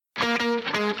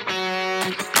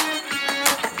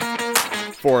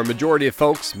For a majority of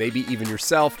folks, maybe even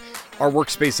yourself, our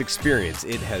workspace experience,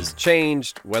 it has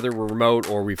changed, whether we're remote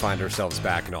or we find ourselves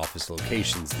back in office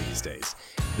locations these days.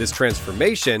 This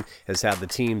transformation has had the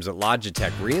teams at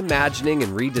Logitech reimagining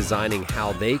and redesigning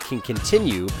how they can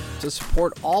continue to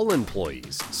support all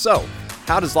employees. So,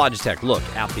 how does Logitech look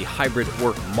at the hybrid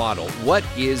work model? What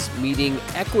is meeting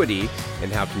equity,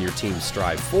 and how can your team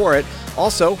strive for it?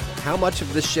 Also, how much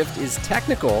of this shift is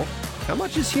technical? How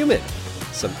much is human?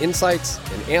 Some insights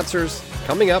and answers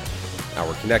coming up.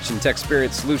 Our Connection Tech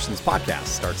Experience Solutions podcast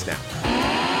starts now.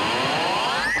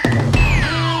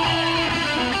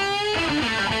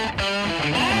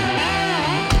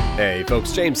 Hey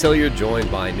folks, James Hilliard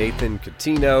joined by Nathan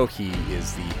Coutinho. He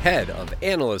is the head of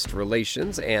analyst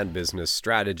relations and business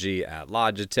strategy at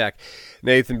Logitech.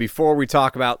 Nathan, before we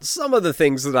talk about some of the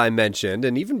things that I mentioned,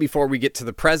 and even before we get to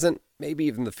the present, maybe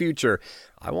even the future,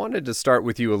 I wanted to start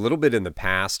with you a little bit in the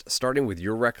past, starting with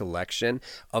your recollection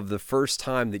of the first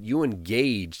time that you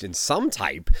engaged in some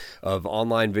type of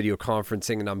online video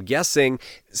conferencing. And I'm guessing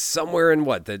somewhere in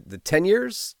the 10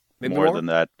 years? Maybe more than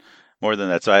that. More than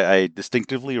that. So I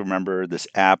distinctively remember this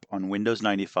app on Windows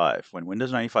 95. When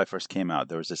Windows 95 first came out,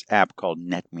 there was this app called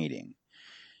NetMeeting.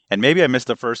 And maybe I missed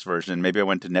the first version. Maybe I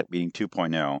went to NetMeeting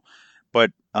 2.0.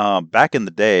 But back in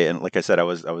the day, and like I said, I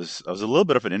was a little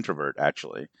bit of an introvert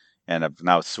actually, and I've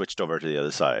now switched over to the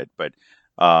other side. But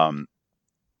I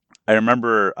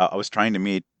remember I was trying to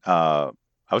meet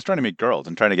girls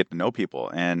and trying to get to know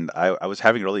people, and I was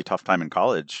having a really tough time in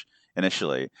college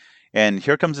initially. And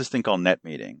here comes this thing called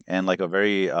NetMeeting, and like a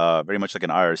very much like an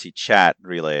IRC chat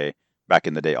relay back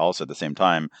in the day. Also at the same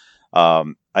time, I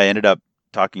ended up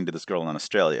talking to this girl in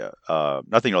Australia.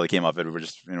 Nothing really came of it. We were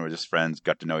just friends,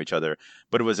 got to know each other.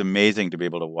 But it was amazing to be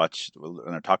able to watch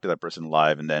and talk to that person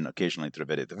live, and then occasionally through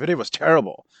video. The video was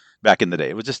terrible back in the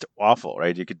day. It was just awful,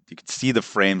 right? You could see the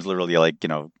frames literally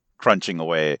crunching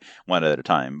away one at a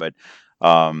time. But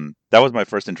that was my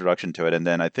first introduction to it. And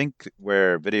then I think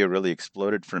where video really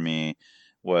exploded for me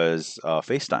was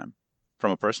FaceTime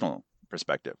from a personal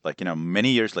perspective. Many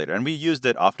years later, and we used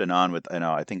it off and on with,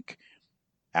 I think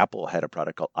Apple had a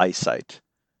product called iSight,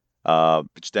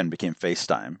 which then became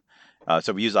FaceTime.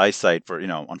 So we use iSight for,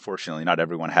 unfortunately, not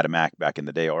everyone had a Mac back in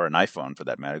the day, or an iPhone for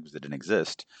that matter, because it didn't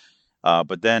exist.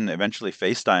 But then eventually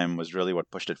FaceTime was really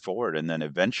what pushed it forward. And then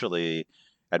eventually,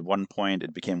 at one point,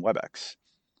 it became WebEx,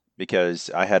 because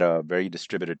I had a very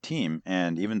distributed team.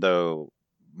 And even though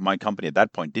my company at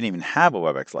that point didn't even have a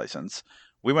WebEx license,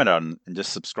 we went out and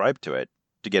just subscribed to it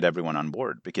to get everyone on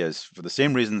board. Because for the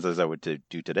same reasons as I would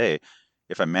do today,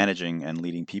 if I'm managing and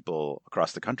leading people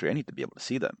across the country, I need to be able to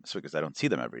see them, because I don't see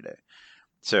them every day.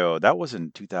 So that was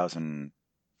in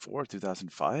 2004,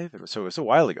 2005. It was a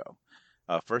while ago.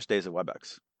 First days of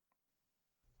WebEx.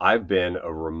 I've been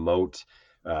a remote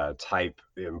type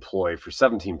employee for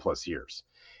 17 plus years.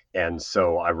 And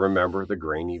so I remember the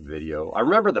grainy video. I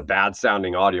remember the bad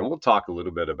sounding audio. And we'll talk a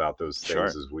little bit about those things Sure.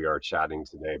 as we are chatting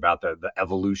today, about the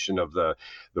evolution of the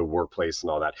workplace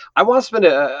and all that. I want to spend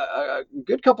a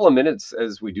good couple of minutes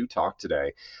as we do talk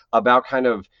today about kind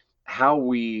of how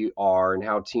we are and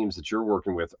how teams that you're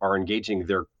working with are engaging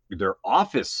their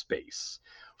office space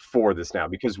for this now,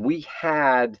 because we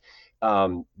had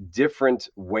different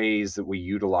ways that we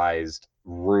utilized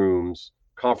rooms,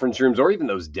 conference rooms, or even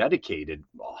those dedicated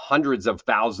hundreds of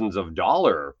thousands of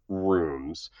dollar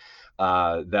rooms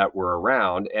that were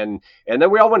around. And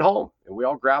then we all went home and we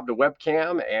all grabbed a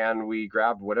webcam and we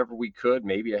grabbed whatever we could,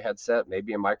 maybe a headset,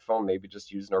 maybe a microphone, maybe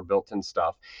just using our built-in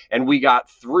stuff. And we got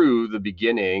through the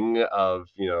beginning of,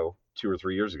 2 or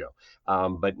 3 years ago.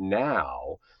 But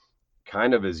now,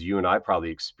 kind of as you and I probably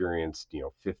experienced,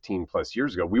 15 plus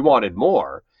years ago, we wanted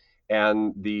more.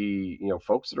 And the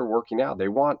folks that are working out, they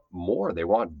want more, they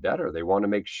want better, they want to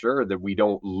make sure that we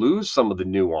don't lose some of the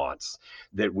nuance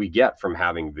that we get from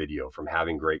having video, from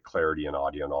having great clarity and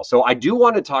audio and all. So I do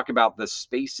want to talk about the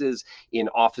spaces in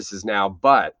offices now,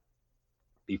 but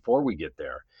before we get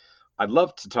there, I'd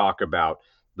love to talk about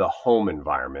the home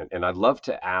environment, and I'd love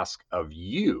to ask of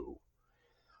you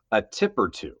a tip or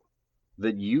two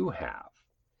that you have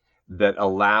that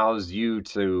allows you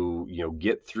to,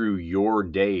 get through your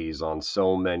days on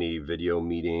so many video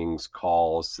meetings,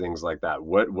 calls, things like that.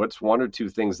 What's one or two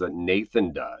things that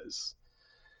Nathan does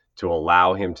to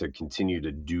allow him to continue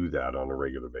to do that on a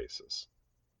regular basis?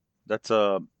 It's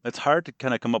hard to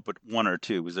kind of come up with one or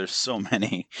two because there's so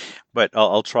many, but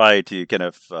I'll try to kind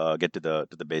of get to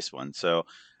the base one. So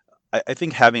I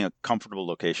think having a comfortable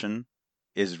location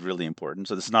is really important.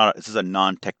 So this is a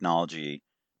non-technology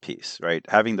piece, right?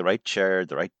 Having the right chair,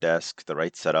 the right desk, the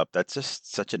right setup, that's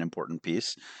just such an important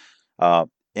piece.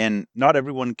 And not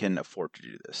everyone can afford to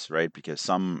do this, right? Because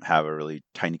some have a really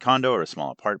tiny condo or a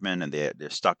small apartment and they're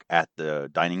stuck at the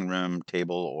dining room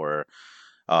table or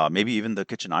maybe even the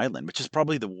kitchen island, which is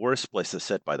probably the worst place to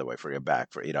sit, by the way, for your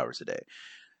back for 8 hours a day.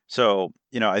 So,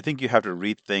 I think you have to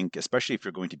rethink, especially if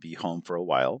you're going to be home for a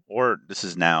while, or this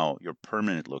is now your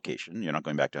permanent location, you're not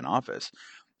going back to an office.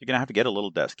 You're going to have to get a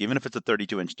little desk, even if it's a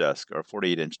 32-inch desk or a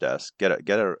 48-inch desk,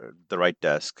 the right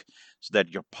desk so that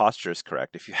your posture is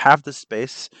correct. If you have the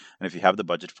space and if you have the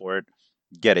budget for it,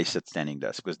 get a sit standing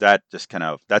desk because that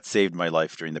saved my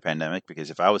life during the pandemic because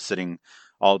if I was sitting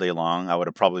all day long, I would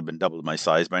have probably been double my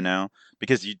size by now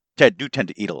because you do tend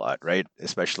to eat a lot, right?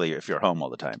 Especially if you're home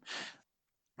all the time.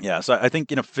 Yeah, so I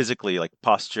think physically, like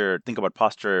posture. Think about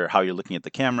posture, how you're looking at the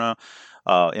camera.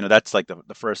 That's like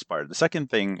the first part. The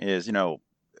second thing is,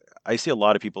 I see a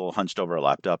lot of people hunched over a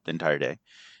laptop the entire day.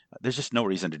 There's just no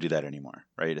reason to do that anymore,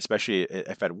 right? Especially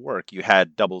if at work you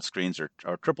had double screens or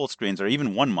triple screens or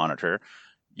even one monitor.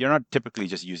 You're not typically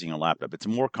just using a laptop. It's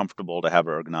more comfortable to have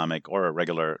an ergonomic or a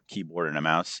regular keyboard and a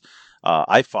mouse.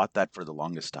 I fought that for the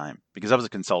longest time because I was a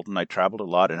consultant. I traveled a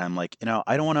lot, and I'm like,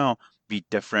 I don't want to be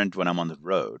different when I'm on the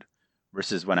road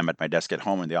versus when I'm at my desk at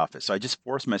home in the office. So I just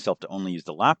forced myself to only use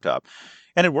the laptop,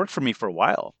 and it worked for me for a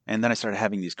while. And then I started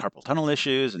having these carpal tunnel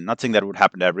issues, and not saying that it would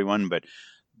happen to everyone, but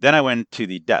then I went to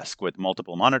the desk with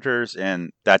multiple monitors,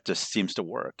 and that just seems to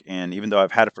work. And even though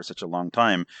I've had it for such a long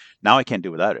time, now I can't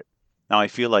do without it. Now I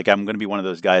feel like I'm going to be one of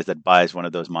those guys that buys one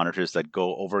of those monitors that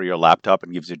go over your laptop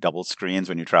and gives you double screens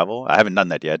when you travel. I haven't done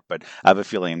that yet, but I have a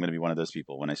feeling I'm going to be one of those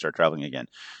people when I start traveling again,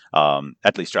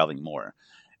 at least traveling more.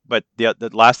 But the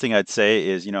last thing I'd say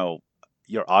is,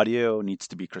 your audio needs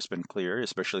to be crisp and clear,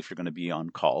 especially if you're going to be on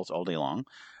calls all day long.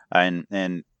 And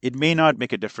it may not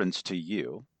make a difference to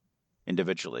you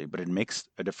individually, but it makes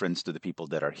a difference to the people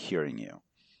that are hearing you.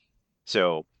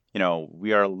 So,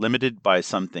 we are limited by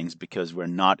some things because we're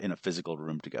not in a physical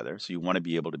room together. So you want to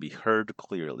be able to be heard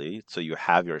clearly so you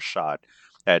have your shot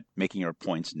at making your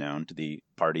points known to the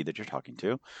party that you're talking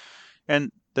to.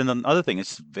 And then the other thing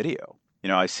is video.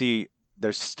 I see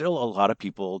there's still a lot of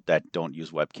people that don't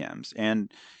use webcams,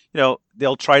 and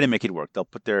they'll try to make it work. They'll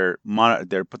put their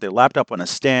laptop on a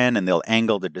stand and they'll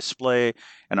angle the display.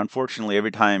 And unfortunately,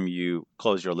 every time you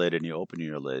close your lid and you open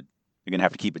your lid, you're gonna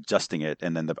have to keep adjusting it,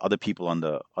 and then the other people on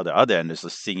the other end is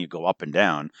just seeing you go up and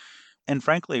down. And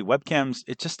frankly, webcams,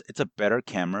 it's a better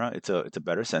camera, it's a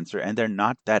better sensor, and they're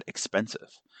not that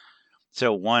expensive.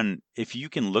 So one, if you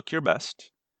can look your best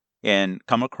and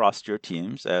come across to your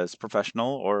teams as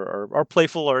professional or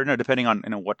playful or depending on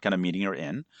what kind of meeting you're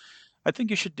in, I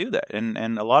think you should do that.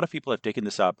 And a lot of people have taken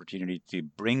this opportunity to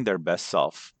bring their best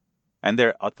self and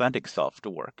their authentic self to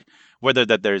work. Whether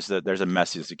that there's a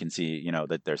mess, as you can see,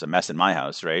 that there's a mess in my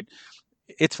house, right?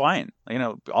 It's fine.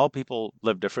 All people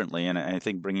live differently, and I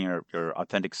think bringing your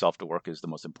authentic self to work is the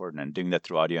most important. And doing that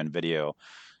through audio and video,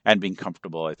 and being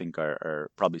comfortable, I think are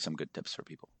probably some good tips for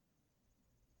people.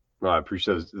 Well, I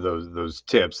appreciate those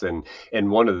tips, and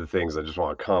one of the things I just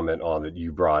want to comment on that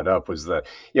you brought up was that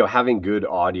having good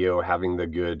audio, having the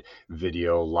good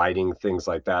video, lighting, things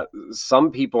like that. Some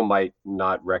people might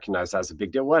not recognize that as a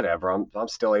big deal. Whatever, I'm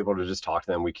still able to just talk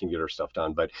to them. We can get our stuff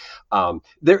done, but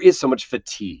there is so much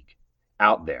fatigue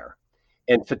out there,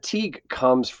 and fatigue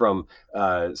comes from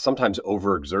sometimes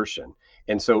overexertion.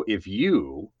 And so if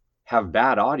you have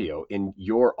bad audio and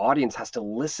your audience has to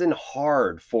listen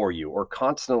hard for you or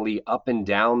constantly up and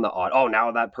down the audio. Oh,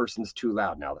 now that person's too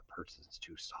loud. Now that person's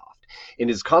too soft. And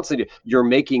it's constantly, you're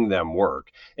making them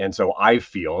work. And so I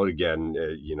feel, again,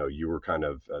 you were kind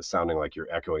of sounding like you're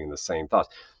echoing the same thoughts.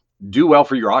 Do well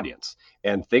for your audience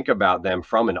and think about them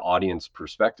from an audience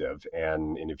perspective.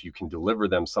 And if you can deliver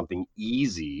them something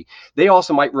easy, they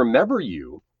also might remember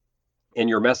you and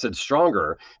your message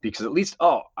stronger because at least,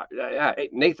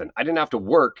 Nathan, I didn't have to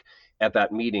work at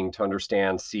that meeting to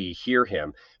understand, see, hear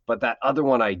him, but that other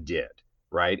one I did,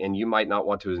 right? And you might not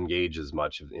want to engage as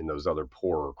much in those other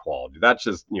poorer quality. That's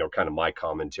just, kind of my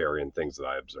commentary and things that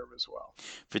I observe as well.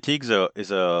 Fatigue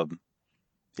is a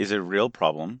real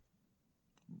problem,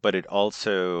 but it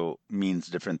also means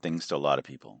different things to a lot of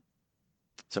people.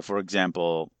 So, for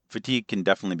example, fatigue can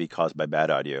definitely be caused by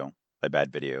bad audio, by bad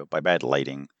video, by bad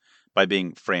lighting, by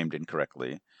being framed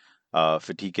incorrectly.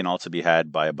 Fatigue can also be had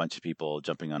by a bunch of people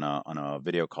jumping on a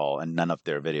video call and none of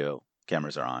their video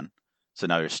cameras are on. So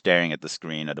now you're staring at the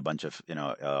screen at a bunch of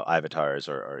avatars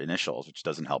or initials, which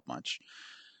doesn't help much.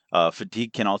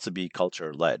 Fatigue can also be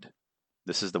culture led.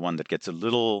 This is the one that gets a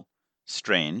little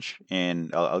strange,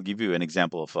 and I'll give you an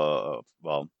example of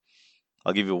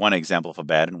I'll give you one example of a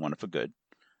bad and one of a good.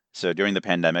 So during the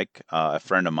pandemic, a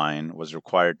friend of mine was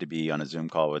required to be on a Zoom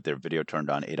call with their video turned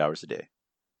on 8 hours a day.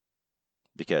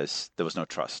 because there was no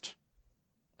trust.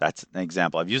 That's an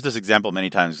example. I've used this example many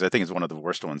times because I think it's one of the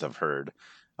worst ones I've heard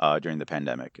during the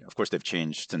pandemic. Of course, they've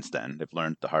changed since then. They've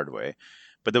learned the hard way.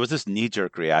 But there was this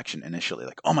knee-jerk reaction initially,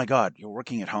 like, "Oh my God, you're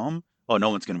working at home? Oh, no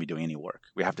one's going to be doing any work.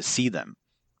 We have to see them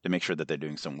to make sure that they're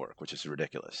doing some work," which is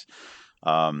ridiculous.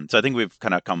 So I think we've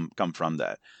kind of come from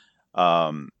that.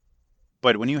 Um,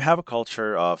 but when you have a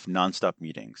culture of nonstop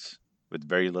meetings with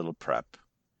very little prep,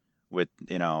 with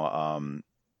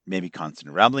maybe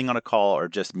constant rambling on a call, or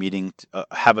just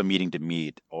have a meeting to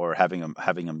meet, or having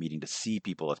a meeting to see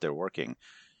people if they're working,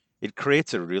 it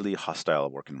creates a really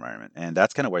hostile work environment, and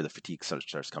that's kind of where the fatigue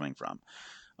starts coming from.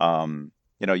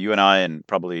 You and I, and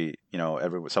probably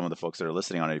some of the folks that are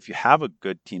listening on it, if you have a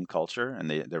good team culture and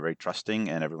they're very trusting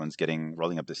and everyone's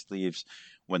rolling up their sleeves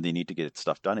when they need to get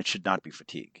stuff done, it should not be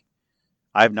fatigue.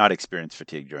 I have not experienced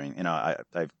fatigue during,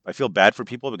 I feel bad for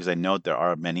people because I know there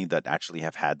are many that actually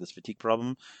have had this fatigue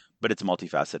problem, but it's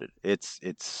multifaceted. It's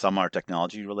some are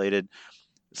technology related,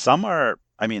 some are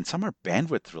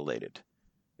bandwidth related.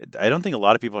 I don't think a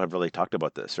lot of people have really talked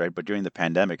about this, right? But during the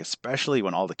pandemic, especially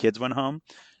when all the kids went home,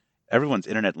 everyone's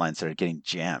internet lines started getting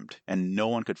jammed, and no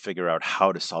one could figure out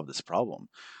how to solve this problem.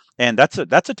 And that's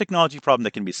a technology problem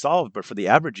that can be solved, but for the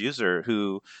average user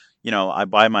who, I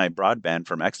buy my broadband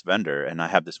from X vendor and I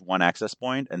have this one access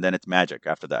point, and then it's magic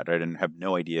after that, right? And have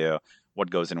no idea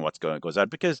what goes in, goes out,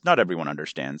 because not everyone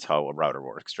understands how a router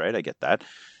works, right? I get that,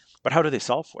 but how do they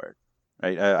solve for it?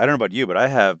 Right? I don't know about you, but I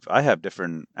have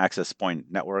different access point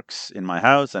networks in my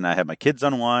house, and I have my kids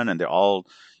on one, and they're all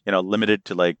limited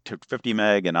to like to 50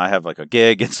 meg, and I have like a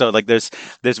gig, and so like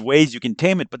there's ways you can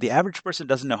tame it, but the average person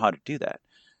doesn't know how to do that.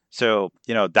 So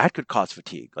that could cause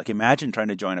fatigue. Like, imagine trying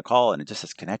to join a call and it just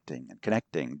is connecting and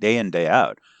connecting day in, day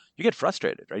out. You get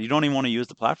frustrated, right? You don't even want to use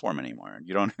the platform anymore.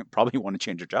 You don't probably want to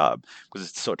change your job because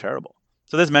it's so terrible.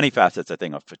 So there's many facets, I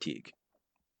think, of fatigue.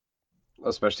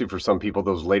 Especially for some people,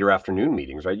 those later afternoon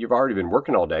meetings, right? You've already been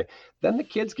working all day. Then the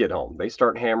kids get home. They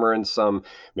start hammering some,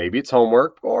 maybe it's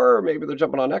homework, or maybe they're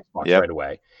jumping on Xbox Yep. right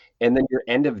away. And then your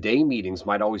end of day meetings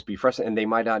might always be frustrating, and they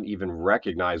might not even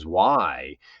recognize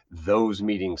why those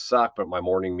meetings suck, but my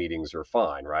morning meetings are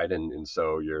fine, right? And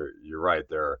so you're right.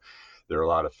 There are a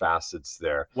lot of facets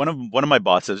there. One of my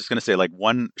bosses, I was just going to say, like,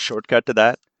 one shortcut to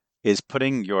that is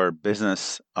putting your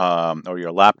business or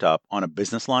your laptop on a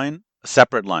business line, a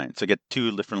separate line. So get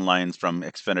two different lines from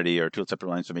Xfinity or two separate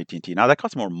lines from AT&T. Now that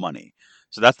costs more money.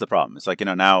 So that's the problem. It's like,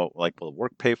 now, like, will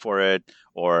work pay for it,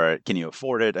 or can you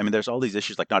afford it? I mean, there's all these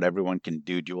issues. Like, not everyone can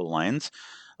do dual lines.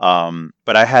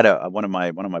 But I had one of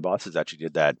my bosses actually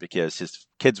did that because his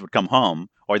kids would come home,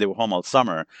 or they were home all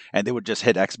summer, and they would just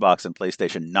hit Xbox and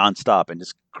PlayStation nonstop and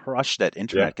just crush that Yeah.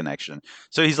 internet connection.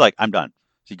 So he's like, I'm done.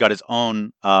 So he got his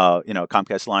own,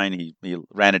 Comcast line. He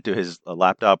ran it to his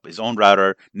laptop, his own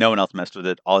router. No one else messed with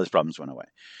it. All his problems went away.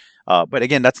 But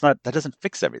again, that doesn't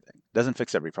fix everything. It doesn't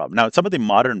fix every problem. Now, some of the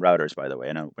modern routers, by the way,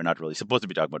 I know we're not really supposed to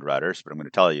be talking about routers, but I'm going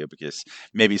to tell you because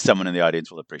maybe someone in the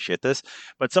audience will appreciate this.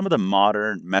 But some of the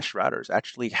modern mesh routers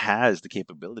actually has the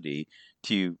capability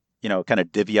to, kind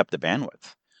of divvy up the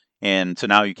bandwidth. And so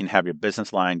now you can have your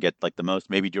business line get like the most,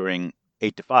 maybe during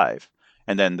 8 to 5.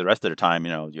 And then the rest of the time,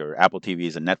 your Apple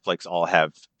TVs and Netflix all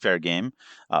have fair game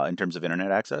in terms of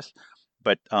internet access.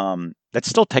 But that's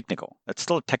still technical. That's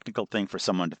still a technical thing for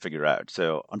someone to figure out.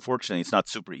 So unfortunately, it's not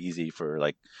super easy for,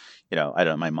 like, I don't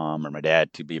know, my mom or my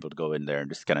dad to be able to go in there and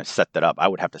just kind of set that up. I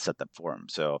would have to set that for them.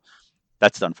 So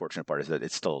that's the unfortunate part, is that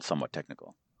it's still somewhat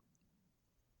technical.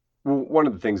 Well, one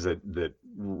of the things that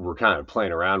we're kind of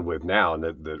playing around with now, and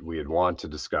that we had want to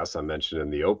discuss, I mentioned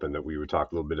in the open that we would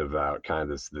talk a little bit about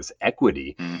kind of this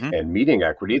equity Hmm. and meeting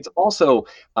equity. It's also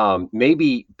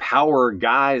maybe power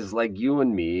guys like you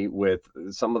and me with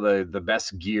some of the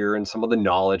best gear and some of the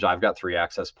knowledge. I've got 3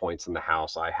 access points in the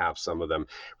house. I have some of them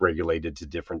regulated to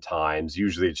different times.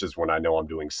 Usually, it's just when I know I'm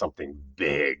doing something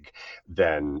big,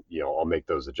 then I'll make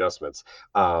those adjustments.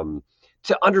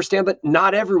 To understand that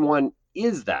not everyone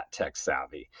is that tech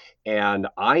savvy. And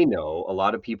I know a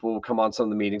lot of people will come on some of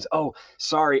the meetings. Oh,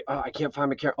 sorry, I can't find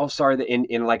my camera. Oh, sorry.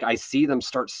 And like I see them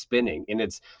start spinning, and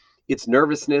it's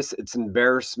nervousness, it's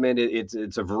embarrassment,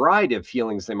 it's a variety of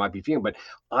feelings they might be feeling, but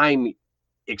I'm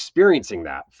experiencing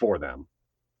that for them.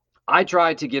 I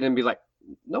try to get in and be like,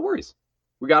 no worries.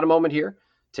 We got a moment here.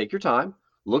 Take your time,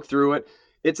 look through it.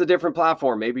 It's a different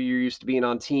platform. Maybe you're used to being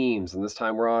on Teams and this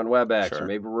time we're on WebEx, or Sure.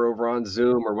 maybe we're over on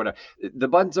Zoom or whatever. The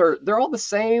buttons they're all the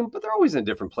same, but they're always in a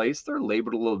different place. They're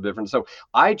labeled a little different. So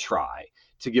I try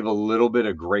to give a little bit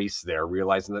of grace there,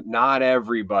 realizing that not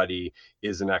everybody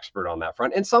is an expert on that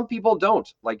front. And some people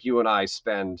don't, like you and I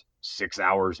spend 6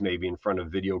 hours maybe in front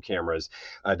of video cameras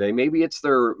a day. Maybe it's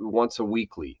their once a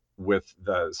weekly with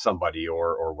somebody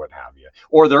or what have you,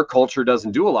 or their culture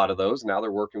doesn't do a lot of those. Now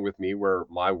they're working with me where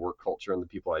my work culture and the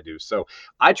people I do. So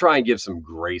I try and give some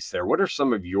grace there. What are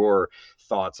some of your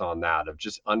thoughts on that, of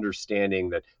just understanding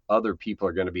that other people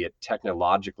are going to be at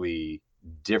technologically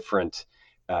different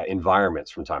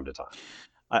environments from time to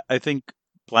time? I think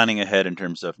planning ahead in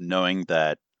terms of knowing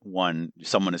that one,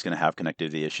 someone is going to have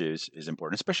connectivity issues is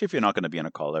important, especially if you're not going to be on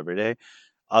a call every day.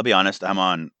 I'll be honest, I'm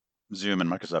on Zoom and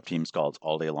Microsoft Teams calls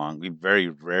all day long. We very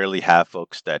rarely have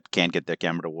folks that can't get their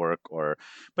camera to work,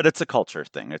 but it's a culture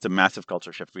thing. It's a massive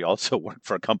culture shift. We also work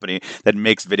for a company that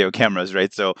makes video cameras,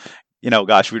 right? So,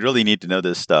 gosh, we really need to know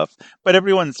this stuff. But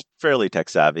everyone's fairly tech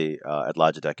savvy at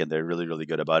Logitech, and they're really, really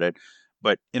good about it.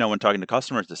 But, when talking to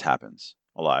customers, this happens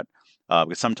a lot.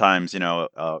 Because sometimes,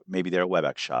 maybe they're a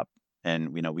WebEx shop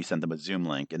and we send them a Zoom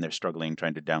link and they're struggling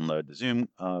trying to download the Zoom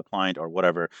client or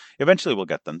whatever. Eventually, we'll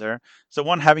get them there. So,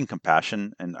 one, having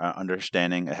compassion and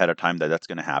understanding ahead of time that that's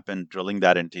going to happen, drilling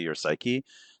that into your psyche,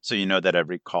 so you know that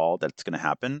every call that's going to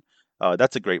happen.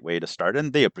 That's a great way to start,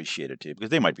 and they appreciate it too because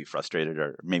they might be frustrated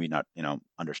or maybe not,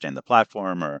 understand the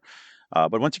platform or.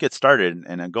 But once you get started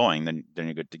and going, then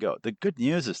you're good to go. The good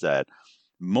news is that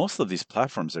most of these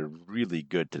platforms are really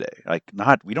good today. Like,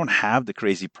 not we don't have the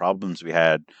crazy problems we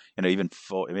had, even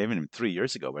 3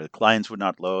 years ago, where the clients would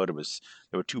not load.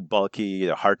 They were too bulky,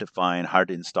 they're hard to find, hard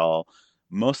to install.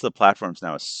 Most of the platforms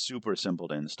now are super simple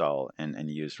to install and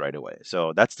use right away.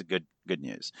 So that's the good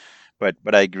news. But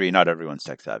I agree, not everyone's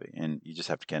tech savvy, and you just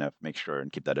have to kind of make sure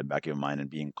and keep that in the back of your mind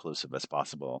and be inclusive as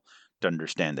possible to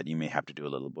understand that you may have to do a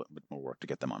little bit more work to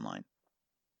get them online.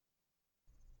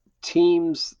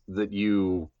 Teams that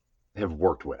you have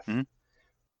worked with Mhm.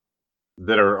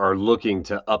 that are looking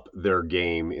to up their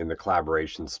game in the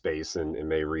collaboration space, and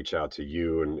may reach out to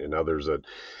you and others at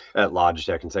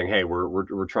Logitech and saying, hey,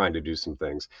 we're trying to do some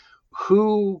things.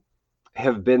 Who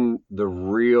have been the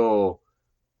real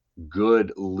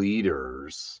good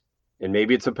leaders? And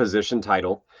maybe it's a position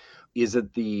title. Is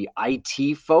it the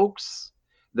IT folks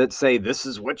that say this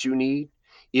is what you need?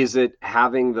 Is it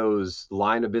having those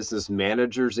line of business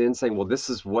managers in saying, well, this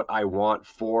is what I want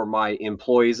for my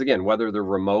employees, again, whether they're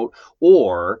remote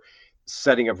or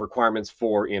setting up requirements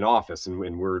for in office?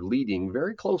 And we're leading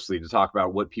very closely to talk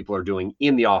about what people are doing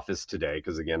in the office today,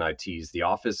 because again, IT is the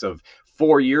office of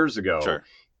 4 years ago. Sure.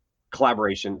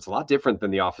 Collaboration, it's a lot different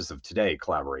than the office of today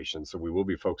collaboration, so we will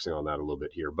be focusing on that a little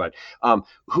bit here. But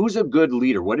who's a good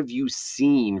leader? What have you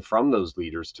seen from those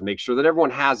leaders to make sure that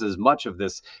everyone has as much of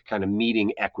this kind of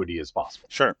meeting equity as possible?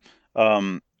 Sure.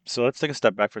 So let's take a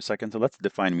step back for a second. So let's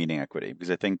define meeting equity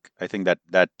because I think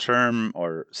that term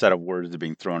or set of words is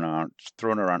being thrown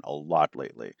around a lot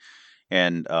lately.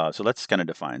 And so let's kind of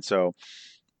define. So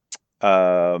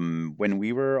when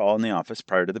we were all in the office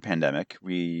prior to the pandemic,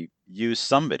 we used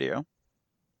some video.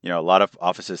 A lot of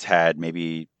offices had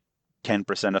maybe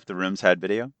 10% of the rooms had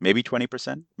video, maybe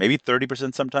 20%, maybe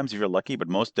 30% sometimes if you're lucky, but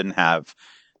most didn't have.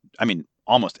 I mean,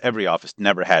 almost every office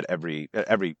never had every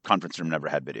conference room never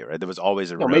had video, right? There was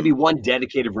always a Maybe room, one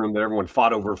dedicated room that everyone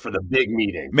fought over for the big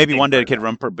meeting, the maybe big one dedicated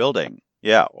breakout. room per building,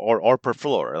 yeah, or per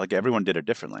floor. Like everyone did it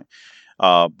differently.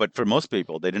 But for most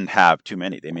people, they didn't have too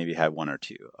many. They maybe had one or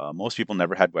two. Most people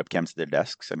never had webcams at their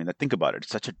desks. I mean, think about it.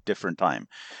 It's such a different time.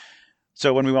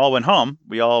 So when we all went home,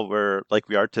 we all were like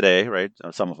we are today, right?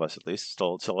 Some of us at least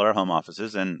still at our home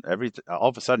offices, and all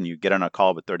of a sudden you get on a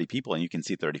call with 30 people and you can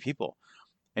see 30 people,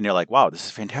 and you're like, wow, this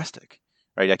is fantastic,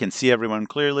 right? I can see everyone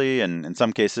clearly, and in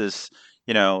some cases,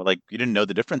 like you didn't know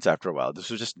the difference after a while. This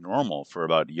was just normal for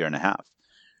about a year and a half.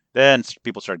 Then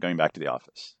people started going back to the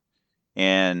office.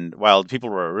 And while people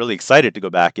were really excited to go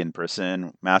back in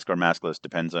person, mask or maskless,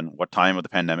 depends on what time of the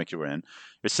pandemic you were in,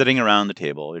 you're sitting around the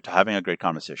table, you're having a great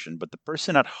conversation, but the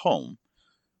person at home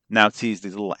now sees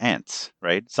these little ants,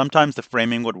 right? Sometimes the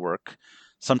framing would work.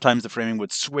 Sometimes the framing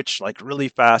would switch like really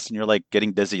fast and you're like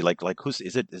getting dizzy. Like who's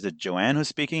is it Joanne who's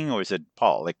speaking or is it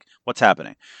Paul? Like what's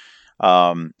happening?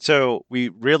 So we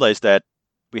realized that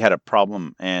we had a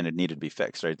problem and it needed to be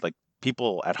fixed, right? Like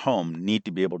people at home need to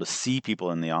be able to see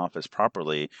people in the office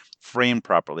properly, framed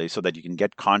properly, so that you can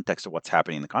get context of what's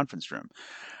happening in the conference room.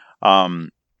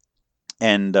 Um,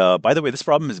 and by the way, this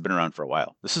problem has been around for a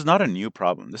while. This is not a new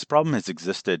problem. This problem has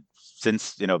existed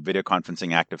since video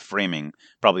conferencing active framing,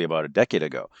 probably about a decade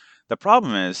ago. The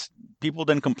problem is people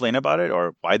didn't complain about it,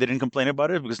 or why they didn't complain about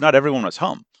it, because not everyone was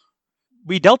home.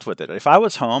 We dealt with it. If I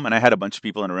was home and I had a bunch of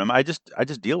people in a room, I just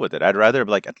deal with it. I'd rather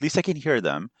like at least I can hear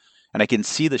them and I can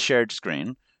see the shared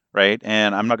screen, right?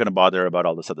 And I'm not going to bother about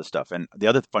all this other stuff. And the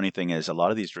other funny thing is a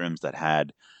lot of these rooms that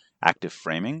had active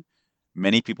framing,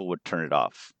 many people would turn it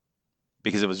off.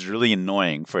 because it was really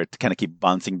annoying for it to kind of keep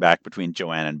bouncing back between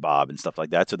Joanne and Bob and stuff like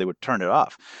that. So they would turn it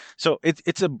off. So it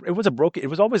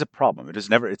was always a problem. It's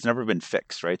never been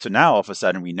fixed, right? So now all of a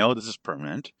sudden we know this is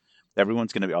permanent.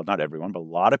 Everyone's going to be, well, not everyone, but a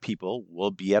lot of people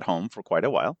will be at home for quite a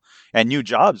while, and new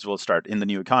jobs will start in the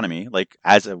new economy, like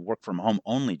as a work from home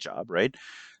only job, right?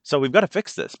 So we've got to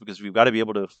fix this because we've got to be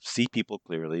able to see people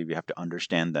clearly. We have to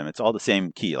understand them. It's all the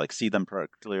same key, like see them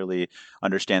clearly,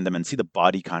 understand them, and see the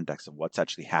body context of what's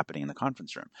actually happening in the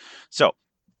conference room. So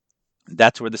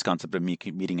that's where this concept of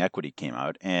meeting equity came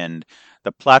out, and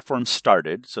the platform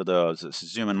started. So the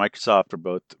Zoom and Microsoft were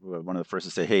both one of the first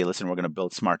to say, "Hey, listen, we're going to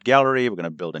build smart gallery. We're going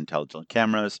to build intelligent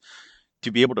cameras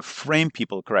to be able to frame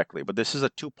people correctly." But this is a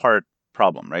two-part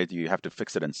problem, right? You have to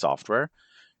fix it in software,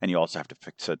 and you also have to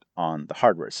fix it on the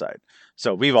hardware side.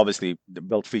 So we've obviously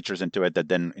built features into it that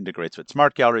then integrates with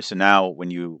smart gallery. So now when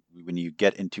you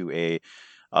get into a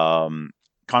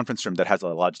conference room that has a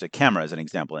Logitech camera, as an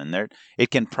example, in there,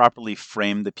 it can properly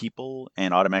frame the people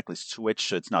and automatically switch.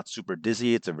 So it's not super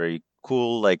dizzy. It's a very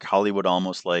cool, like Hollywood,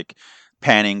 almost like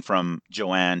panning from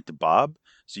Joanne to Bob.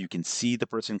 So you can see the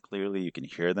person clearly, you can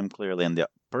hear them clearly, and the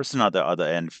person on the other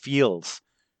end feels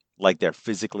like they're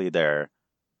physically there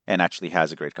and actually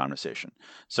has a great conversation.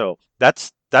 So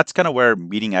that's kind of where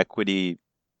meeting equity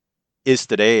is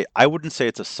today. I wouldn't say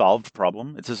it's a solved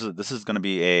problem. This is going to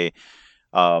be a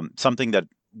something that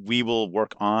we will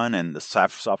work on, and the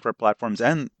software platforms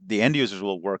and the end users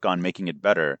will work on making it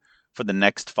better for the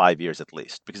next 5 years at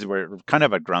least, because we're kind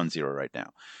of at ground zero right now.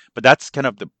 But that's kind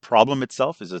of the problem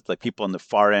itself, is it's like people on the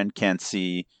far end can't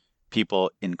see people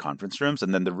in conference rooms.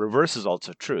 And then the reverse is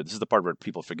also true. This is the part where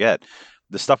people forget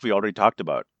the stuff we already talked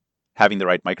about: having the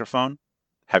right microphone,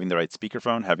 having the right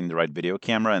speakerphone, having the right video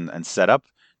camera and setup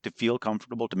to feel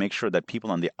comfortable, to make sure that people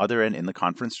on the other end in the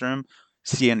conference room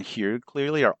see and hear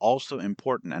clearly, are also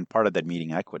important and part of that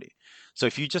meeting equity. So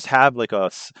if you just have like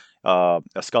a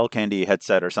Skull Candy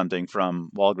headset or something from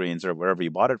Walgreens or wherever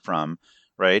you bought it from,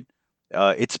 right?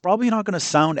 It's probably not going to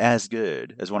sound as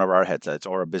good as one of our headsets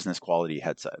or a business quality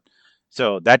headset.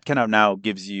 So that kind of now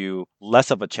gives you less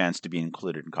of a chance to be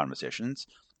included in conversations,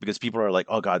 because people are like,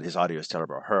 "Oh God, his audio is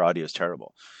terrible, or her audio is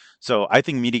terrible." So I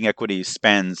think meeting equity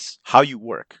spans how you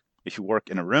work. If you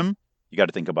work in a room, you got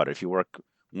to think about it. If you work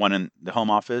one in the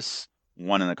home office,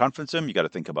 one in the conference room, you got to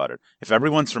think about it. If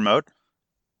everyone's remote,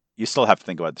 you still have to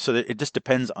think about it. So it just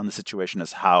depends on the situation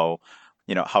as how,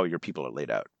 how your people are laid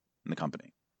out in the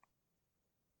company.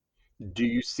 Do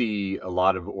you see a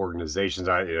lot of organizations?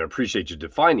 I appreciate you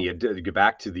defining it. To get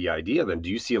back to the idea, then, do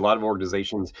you see a lot of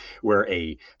organizations where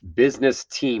a business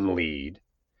team lead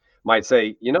might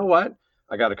say, you know what?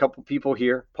 I got a couple people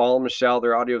here, Paul and Michelle,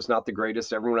 their audio is not the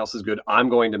greatest. Everyone else is good. I'm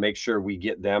going to make sure we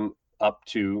get them up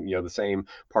to, the same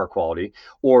par quality.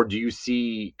 Or do you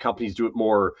see companies do it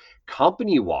more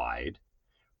company wide,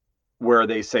 where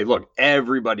they say, look,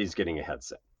 everybody's getting a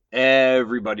headset,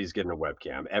 everybody's getting a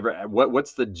webcam.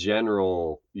 What's the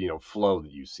general, flow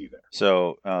that you see there?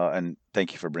 So, and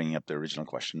thank you for bringing up the original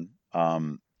question.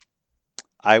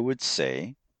 I would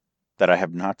say that I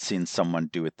have not seen someone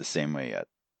do it the same way yet,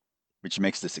 which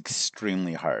makes this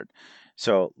extremely hard.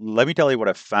 So let me tell you what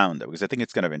I've found, though, because I think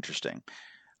it's kind of interesting.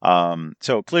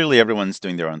 So clearly everyone's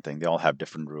doing their own thing. They all have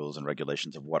different rules and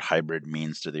regulations of what hybrid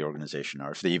means to the organization, or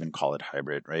if they even call it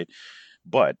hybrid, right?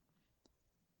 But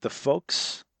the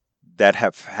folks that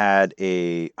have had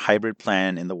a hybrid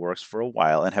plan in the works for a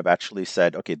while and have actually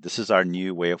said, okay, this is our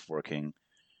new way of working.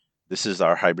 This is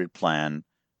our hybrid plan.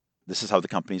 This is how the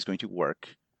company is going to work.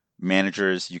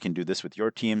 Managers, you can do this with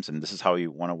your teams, and this is how you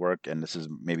want to work. And this is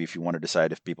maybe if you want to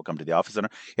decide if people come to the office or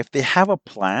not. If they have a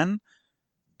plan,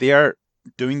 they are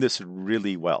doing this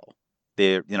really well.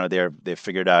 They've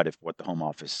figured out if what the home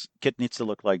office kit needs to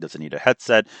look like. Does it need a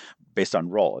headset based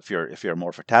on role? If you're more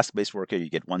of a task-based worker,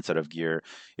 you get one set of gear.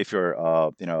 If you're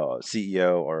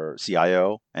CEO or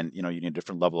CIO, and you need a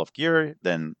different level of gear,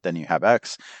 then you have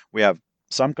X. We have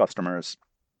some customers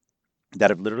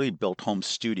that have literally built home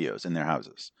studios in their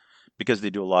houses, because they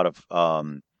do a lot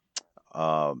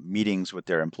of meetings with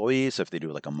their employees. If they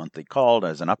do like a monthly call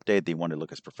as an update, they want to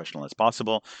look as professional as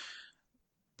possible.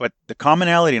 But the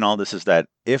commonality in all this is that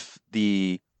if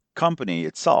the company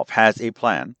itself has a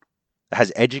plan,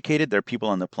 has educated their people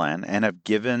on the plan, and have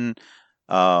given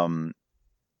um,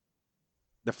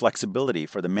 the flexibility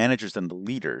for the managers and the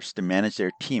leaders to manage their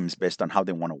teams based on how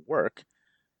they want to work,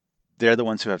 they're the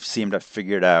ones who have seemed to have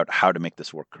figured out how to make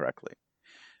this work correctly.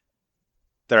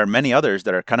 There are many others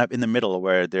that are kind of in the middle,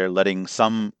 where they're letting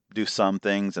some do some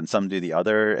things and some do the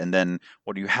other. And then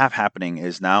what you have happening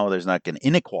is now there's like an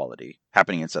inequality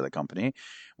happening inside the company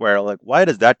where like, why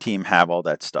does that team have all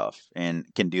that stuff and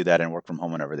can do that and work from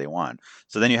home whenever they want?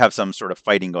 So then you have some sort of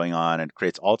fighting going on and it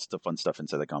creates all sorts of fun stuff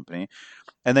inside the company.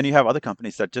 And then you have other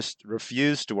companies that just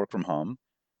refuse to work from home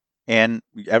and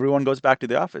everyone goes back to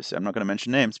the office. I'm not going to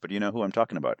mention names, but you know who I'm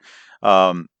talking about.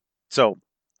 Um, so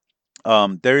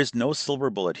there is no silver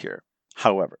bullet here.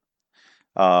 However,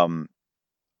 um,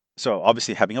 so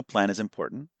obviously having a plan is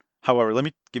important. However, let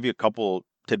me give you a couple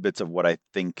tidbits of what I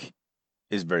think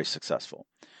is very successful.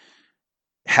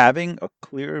 Having a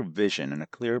clear vision and a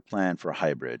clear plan for a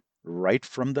hybrid right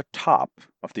from the top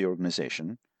of the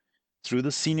organization through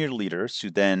the senior leaders who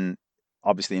then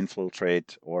obviously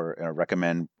infiltrate or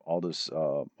recommend all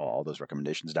those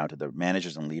recommendations down to the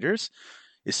managers and leaders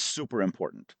is super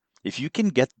important. If you can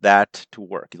get that to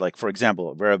work, like for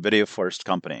example, we're a video first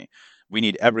company. We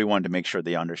need everyone to make sure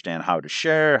they understand how to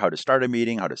share, how to start a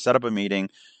meeting, how to set up a meeting.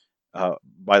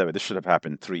 By the way, this should have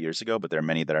happened 3 years ago, but there are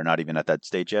many that are not even at that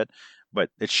stage yet. But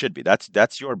it should be.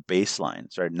 That's your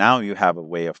baseline. So right now you have a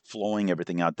way of flowing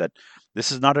everything out that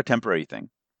this is not a temporary thing,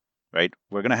 right?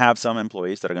 We're going to have some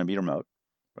employees that are going to be remote.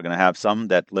 We're going to have some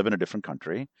that live in a different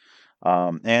country.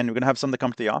 And we're going to have some that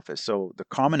come to the office. So the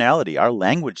commonality, our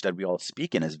language that we all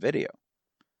speak in is video.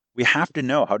 We have to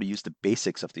know how to use the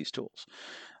basics of these tools.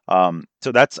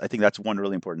 So I think that's one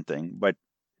really important thing. But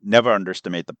never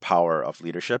underestimate the power of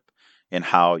leadership and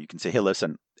how you can say, hey,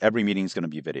 listen, every meeting is going to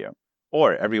be video.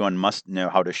 Or everyone must know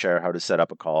how to share, how to set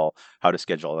up a call, how to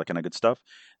schedule, all that kind of good stuff.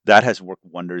 That has worked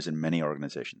wonders in many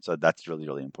organizations. So that's really,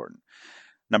 really important.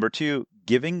 Number two,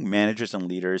 giving managers and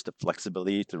leaders the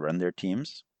flexibility to run their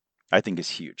teams, I think is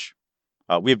huge.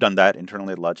 We've done that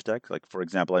internally at Logitech. Like, for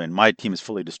example, I mean, my team is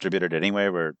fully distributed anyway.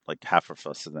 We're like half of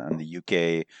us in the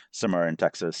UK, some are in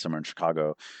Texas, some are in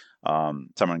Chicago, some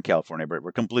are in California, but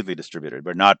we're completely distributed.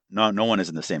 But no one is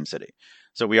in the same city.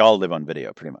 So we all live on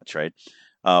video pretty much, right?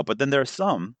 But then there are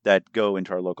some that go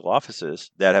into our local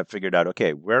offices that have figured out,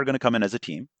 okay, we're going to come in as a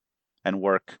team and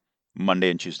work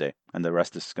Monday and Tuesday, and the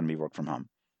rest is going to be work from home.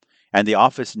 And the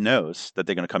office knows that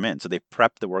they're going to come in. So they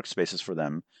prep the workspaces for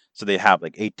them. So they have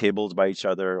like 8 tables by each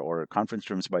other or conference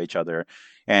rooms by each other.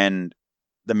 And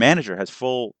the manager has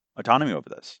full autonomy over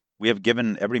this. We have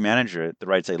given every manager the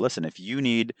right to say, listen, if you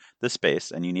need the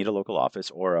space and you need a local office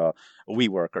or a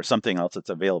WeWork or something else that's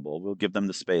available, we'll give them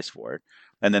the space for it.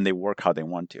 And then they work how they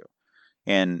want to.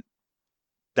 And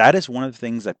that is one of the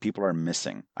things that people are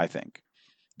missing, I think,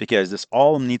 because this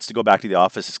all needs to go back to the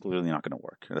office is clearly not going to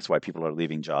work. That's why people are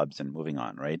leaving jobs and moving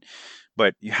on, right?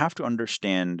 But you have to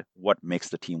understand what makes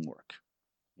the team work,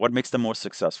 what makes them most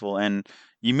successful. And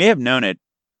you may have known it,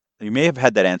 you may have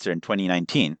had that answer in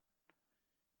 2019,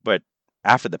 but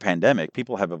after the pandemic,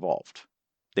 people have evolved.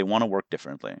 They want to work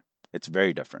differently. It's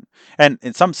very different, and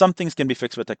some things can be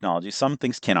fixed with technology. Some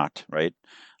things cannot, right?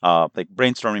 Like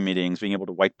brainstorming meetings, being able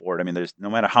to whiteboard. I mean, there's no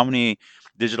matter how many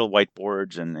digital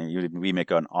whiteboards, and we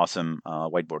make an awesome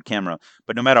whiteboard camera.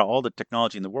 But no matter all the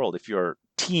technology in the world, if your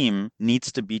team needs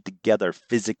to be together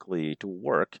physically to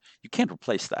work, you can't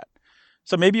replace that.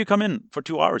 So maybe you come in for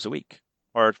 2 hours a week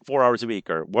or 4 hours a week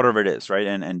or whatever it is, right?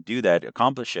 And do that,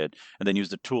 accomplish it, and then use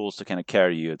the tools to kind of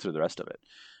carry you through the rest of it.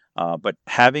 But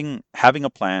having a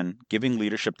plan, giving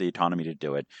leadership the autonomy to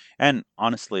do it, and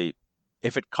honestly,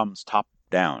 if it comes top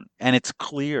down and it's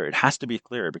clear, it has to be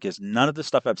clear because none of the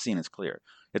stuff I've seen is clear.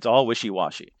 It's all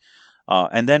wishy-washy.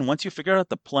 And then once you figure out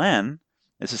the plan,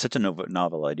 this is such a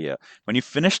novel idea. When you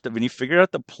figure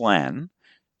out the plan,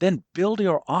 then build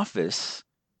your office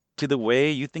to the way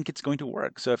you think it's going to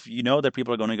work. So if you know that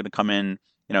people are going to come in,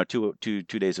 two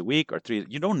days a week or three,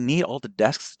 you don't need all the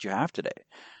desks that you have today.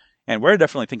 And we're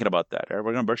definitely thinking about that. Right?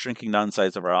 We're going to be shrinking down the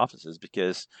size of our offices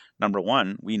because number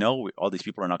one, we know all these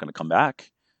people are not going to come back.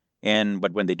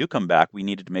 But when they do come back, we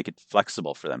needed to make it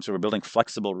flexible for them. So we're building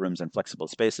flexible rooms and flexible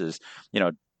spaces,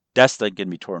 desks that can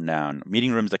be torn down,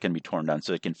 meeting rooms that can be torn down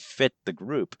so it can fit the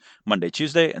group Monday,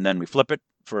 Tuesday, and then we flip it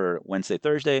for Wednesday,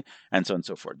 Thursday, and so on and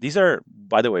so forth. These are,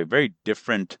 by the way, very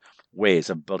different ways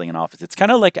of building an office. It's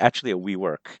kind of like actually a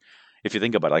WeWork, if you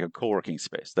think about it, like a co-working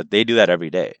space, that they do that every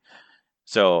day.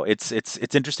 So it's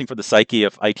interesting for the psyche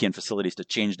of IT and facilities to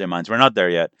change their minds. We're not there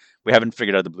yet. We haven't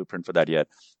figured out the blueprint for that yet,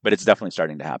 but it's definitely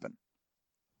starting to happen.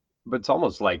 But it's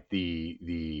almost like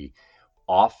the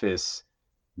office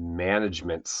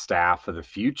management staff of the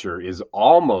future is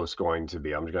almost going to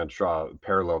be, I'm going to draw a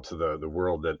parallel to the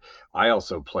world that I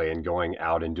also play in, going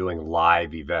out and doing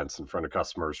live events in front of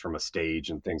customers from a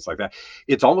stage and things like that.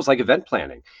 It's almost like event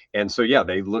planning. And so, yeah,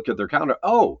 they look at their calendar.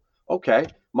 Oh, okay.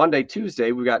 Monday,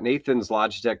 Tuesday, we've got Nathan's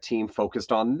Logitech team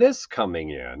focused on this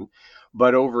coming in.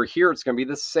 But over here, it's going to be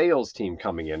the sales team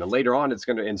coming in, and later on, it's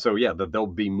going to, and so yeah, they'll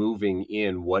be moving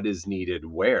in what is needed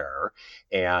where,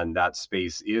 and that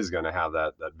space is going to have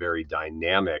that very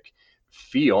dynamic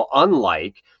feel.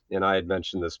 Unlike, and I had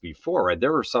mentioned this before, right?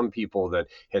 There were some people that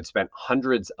had spent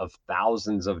hundreds of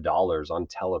thousands of dollars on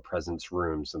telepresence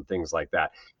rooms and things like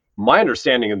that. My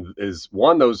understanding is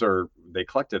one, those are, they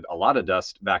collected a lot of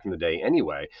dust back in the day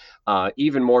anyway.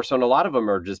 Even more so, and a lot of them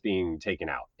are just being taken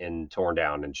out and torn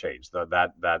down and changed.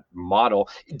 That model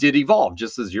did evolve,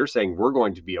 just as you're saying. We're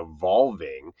going to be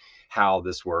evolving how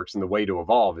this works, and the way to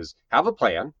evolve is have a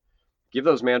plan, give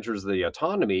those managers the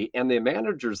autonomy, and the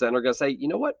managers then are going to say, you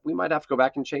know what, we might have to go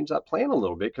back and change that plan a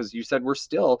little bit, because you said we're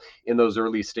still in those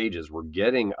early stages. We're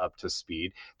getting up to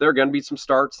speed. There are going to be some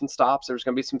starts and stops. There's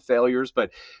going to be some failures,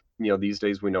 but these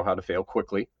days we know how to fail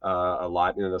quickly, a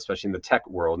lot, and especially in the tech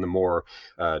world and the more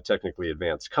technically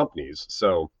advanced companies.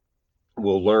 So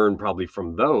we'll learn probably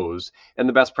from those, and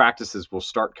the best practices will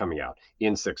start coming out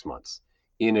in 6 months,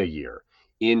 in a year,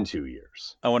 in 2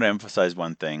 years. I want to emphasize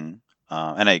one thing,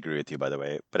 and I agree with you, by the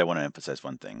way, but I want to emphasize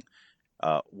one thing.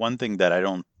 One thing that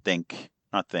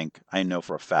I know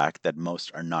for a fact that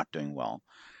most are not doing well.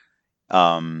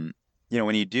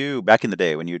 When you do, back in the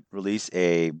day, when you release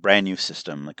a brand new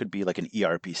system, it could be like an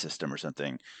ERP system or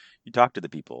something, you talk to the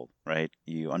people, right?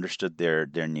 You understood their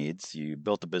needs. You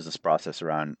built a business process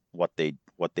around what they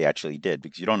actually did,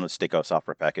 because you don't just take a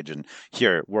software package and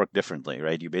here work differently,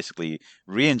 right? You basically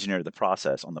re-engineer the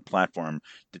process on the platform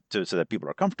so that people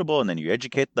are comfortable, and then you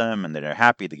educate them, and then they're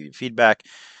happy. They give you feedback.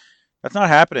 That's not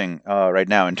happening right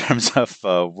now in terms of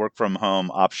work from home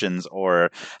options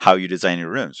or how you design your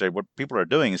rooms, right? What people are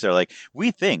doing is they're like, we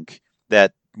think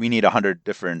that we need 100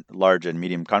 different large and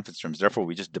medium conference rooms, therefore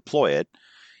we just deploy it.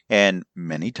 And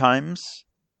many times,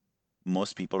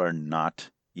 most people are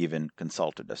not even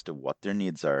consulted as to what their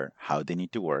needs are, how they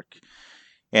need to work.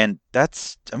 And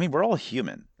we're all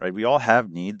human, right? We all have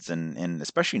needs, and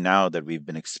especially now that we've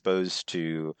been exposed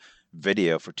to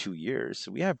video for 2 years,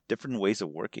 we have different ways of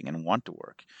working and want to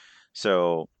work.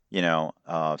 So,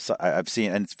 I've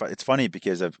seen, and it's funny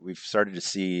because we've started to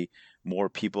see more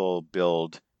people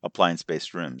build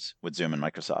appliance-based rooms with Zoom and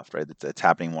Microsoft, right? It's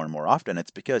happening more and more often. It's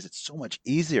because it's so much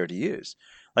easier to use.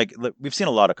 Like, look, we've seen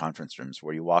a lot of conference rooms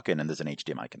where you walk in and there's an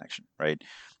HDMI connection, right?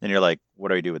 And you're like, what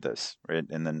do I do with this, right?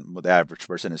 And then the average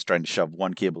person is trying to shove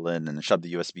one cable in and shove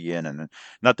the USB in, and then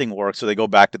nothing works. So they go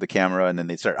back to the camera and then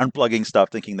they start unplugging stuff,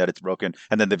 thinking that it's broken,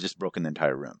 and then they've just broken the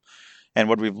entire room. And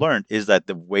what we've learned is that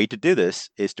the way to do this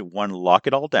is to, one, lock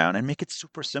it all down and make it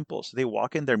super simple. So they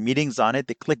walk in, their meeting's on it,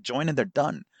 they click join, and they're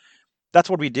done. That's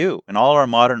what we do in all our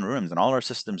modern rooms, and all our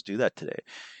systems do that today.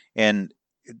 And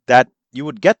that you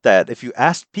would get that if you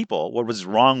asked people what was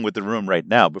wrong with the room right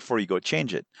now before you go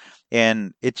change it.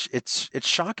 And it's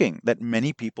shocking that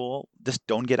many people just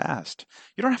don't get asked.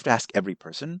 You don't have to ask every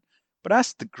person, but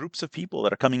ask the groups of people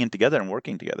that are coming in together and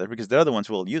working together, because they're the ones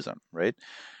who will use them, right?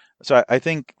 So I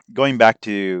think going back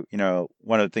to,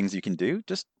 one of the things you can do,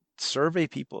 just survey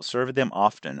people, survey them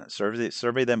often,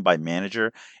 survey them by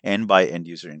manager and by end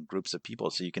user in groups of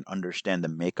people, so you can understand the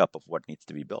makeup of what needs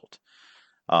to be built.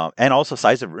 And also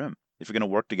size of room. If you're going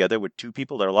to work together with two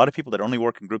people, there are a lot of people that only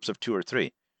work in groups of 2 or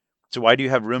 3. So why do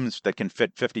you have rooms that can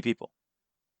fit 50 people?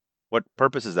 What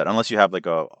purpose is that? Unless you have like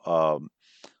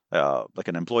like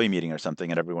an employee meeting or something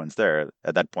and everyone's there.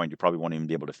 At that point, you probably won't even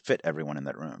be able to fit everyone in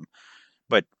that room.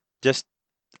 But it's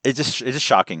just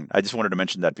shocking. I just wanted to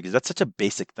mention that because that's such a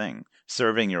basic thing,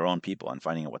 serving your own people and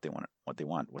finding out what they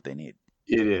want, what they need.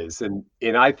 It is, and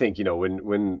I think,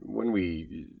 when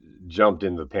we jumped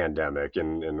into the pandemic,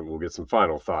 and we'll get some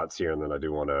final thoughts here, and then I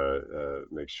do want to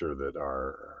make sure that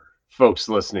our folks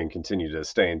listening continue to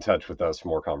stay in touch with us for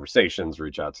more conversations.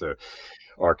 Reach out to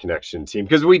our connection team,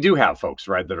 because we do have folks,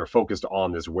 right, that are focused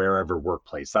on this wherever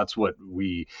workplace. That's what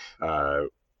we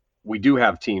do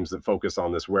have teams that focus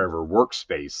on this wherever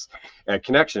workspace at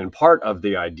Connection. And part of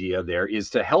the idea there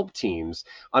is to help teams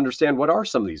understand what are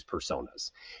some of these personas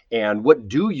and what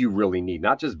do you really need,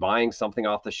 not just buying something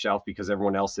off the shelf because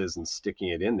everyone else is and sticking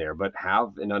it in there, but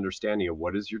have an understanding of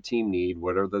what does your team need,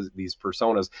 what are these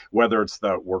personas, whether it's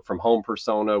the work from home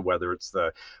persona, whether it's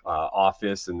the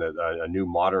office and a new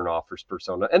modern office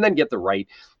persona, and then get the right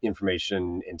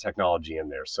information and technology in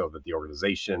there so that the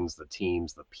organizations, the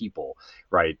teams, the people,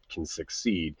 right, can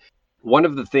succeed. One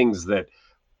of the things that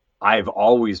I've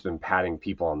always been patting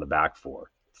people on the back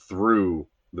for through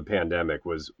the pandemic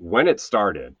was, when it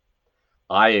started,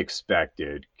 I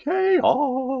expected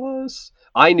chaos.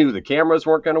 I knew the cameras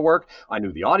weren't going to work. I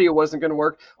knew the audio wasn't going to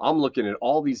work. I'm looking at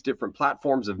all these different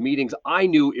platforms of meetings. I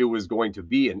knew it was going to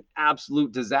be an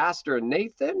absolute disaster. And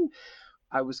Nathan,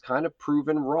 I was kind of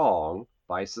proven wrong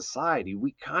by society.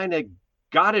 We kind of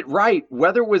got it right,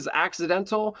 whether it was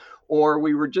accidental or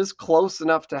we were just close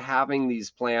enough to having these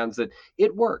plans that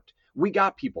it worked. We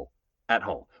got people at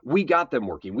home. We got them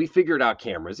working. We figured out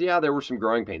cameras. Yeah, there were some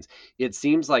growing pains. It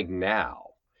seems like now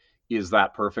is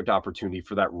that perfect opportunity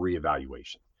for that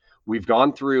reevaluation. We've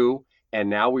gone through and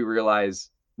now we realize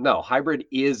no, hybrid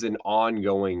is an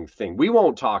ongoing thing. We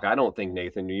won't talk, I don't think,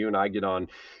 Nathan, you and I get on,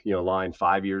 line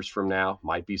 5 years from now,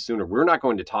 might be sooner. We're not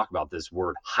going to talk about this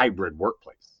word hybrid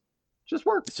workplace. Just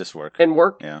work. It's just work. And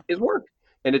work Yeah. is work.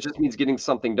 And it just means getting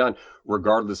something done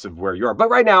regardless of where you are. But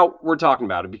right now we're talking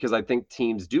about it because I think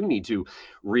teams do need to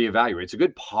reevaluate. It's a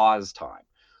good pause time.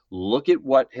 Look at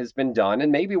what has been done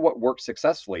and maybe what worked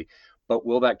successfully, but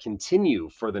will that continue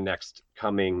for the next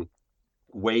coming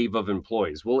wave of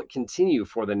employees? Will it continue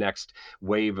for the next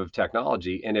wave of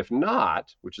technology? And if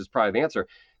not, which is probably the answer,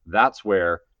 that's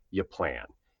where you plan,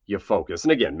 you focus.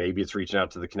 And again, maybe it's reaching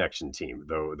out to the connection team,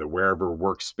 the wherever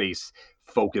workspace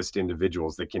focused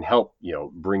individuals that can help,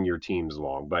 bring your teams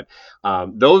along. But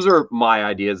those are my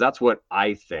ideas. That's what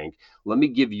I think. Let me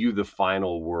give you the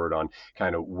final word on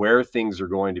kind of where things are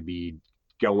going to be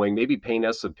going. Maybe paint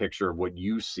us a picture of what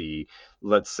you see,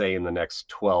 let's say in the next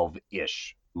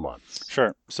 12-ish months.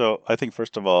 Sure. So I think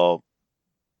first of all,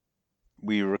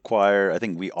 we all require a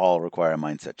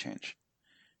mindset change,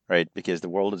 right? Because the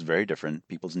world is very different.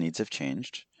 People's needs have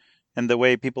changed and the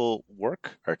way people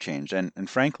work are changed. And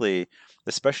frankly,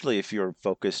 especially if you're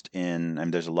focused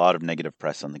there's a lot of negative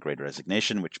press on the Great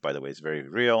Resignation, which by the way is very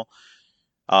real.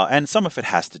 And some of it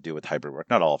has to do with hybrid work.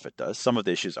 Not all of it does. Some of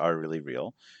the issues are really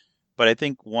real. But I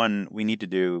think we need to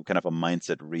do kind of a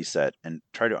mindset reset and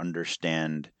try to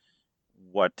understand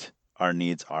what our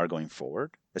needs are going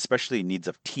forward, especially needs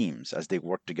of teams as they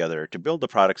work together to build the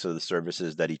products or the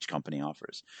services that each company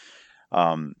offers.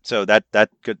 So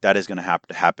that is going to have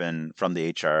to happen from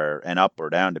the HR and up or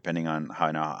down, depending on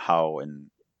how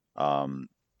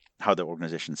the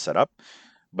organization's set up.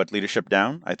 But leadership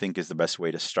down, I think, is the best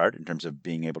way to start in terms of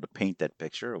being able to paint that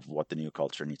picture of what the new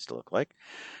culture needs to look like.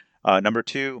 Number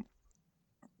two,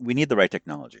 we need the right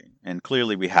technology. And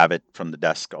clearly we have it from the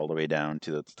desk all the way down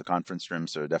to the conference room.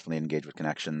 So definitely engage with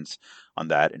connections on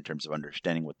that in terms of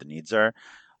understanding what the needs are.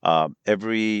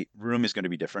 Every room is going to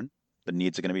be different. The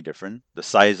needs are going to be different. The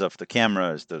size of the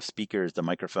cameras, the speakers, the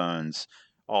microphones,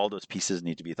 all those pieces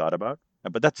need to be thought about.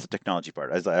 But that's the technology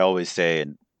part. As I always say,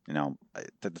 and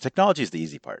the technology is the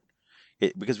easy part.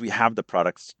 Because we have the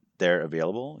products there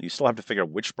available. You still have to figure out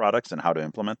which products and how to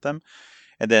implement them.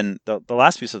 And then the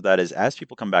last piece of that is, as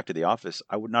people come back to the office,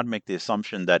 I would not make the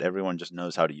assumption that everyone just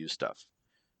knows how to use stuff.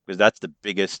 Because that's the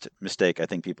biggest mistake I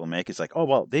think people make. Is like, oh,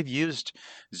 well, they've used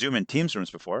Zoom and Teams rooms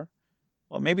before.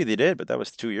 Well, maybe they did, but that was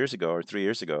 2 years ago or 3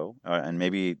 years ago. And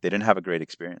maybe they didn't have a great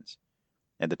experience.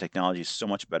 And the technology is so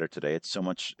much better today. It's so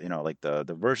much, like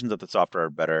the versions of the software are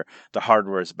better. The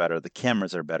hardware is better. The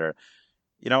cameras are better.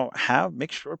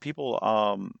 Make sure people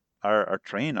are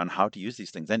trained on how to use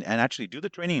these things and actually do the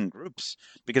training in groups,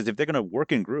 because if they're going to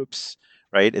work in groups,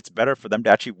 right, it's better for them to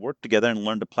actually work together and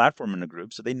learn the platform in a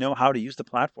group so they know how to use the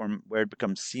platform where it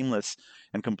becomes seamless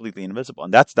and completely invisible.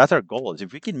 And that's our goal, is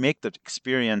if we can make the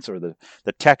experience or the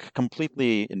tech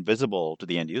completely invisible to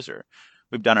the end user,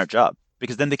 we've done our job,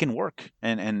 because then they can work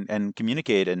and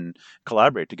communicate and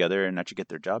collaborate together and actually get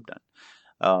their job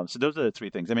done. So those are the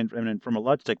three things. I mean, from a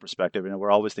Logitech perspective,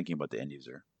 we're always thinking about the end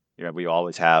user. We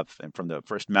always have, and from the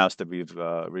first mouse that we've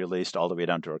released all the way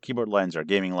down to our keyboard lines, our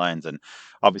gaming lines, and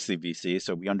obviously VC.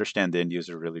 So we understand the end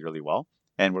user really, really well,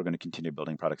 and we're going to continue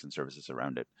building products and services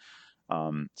around it.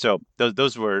 So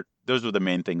those were the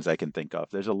main things I can think of.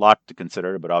 There's a lot to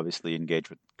consider, but obviously engage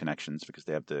with connections because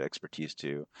they have the expertise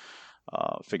to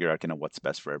figure out what's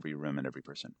best for every room and every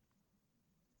person.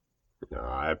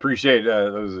 I appreciate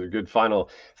those are good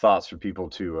final thoughts for people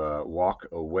to walk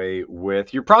away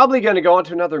with. You're probably going to go on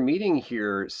to another meeting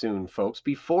here soon, folks.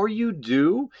 Before you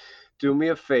do me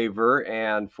a favor,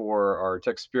 and for our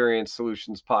Tech Experience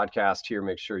Solutions podcast here,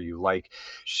 make sure you like,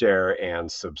 share,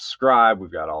 and subscribe. We've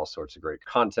got all sorts of great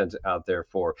content out there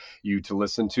for you to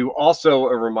listen to. Also,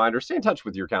 a reminder, stay in touch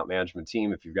with your account management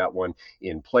team if you've got one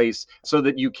in place, so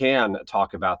that you can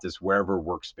talk about this wherever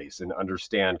workspace and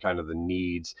understand kind of the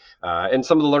needs and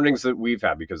some of the learnings that we've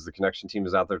had, because the Connection team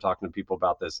is out there talking to people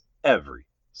about this every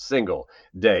single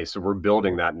day. So we're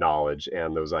building that knowledge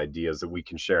and those ideas that we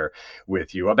can share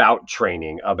with you about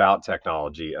training, about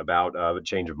technology, about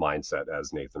change of mindset,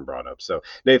 as Nathan brought up. So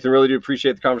Nathan, really do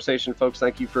appreciate the conversation, folks.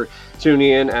 Thank you for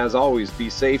tuning in. As always, be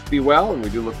safe, be well, and we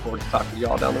do look forward to talking to you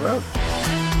all down the road.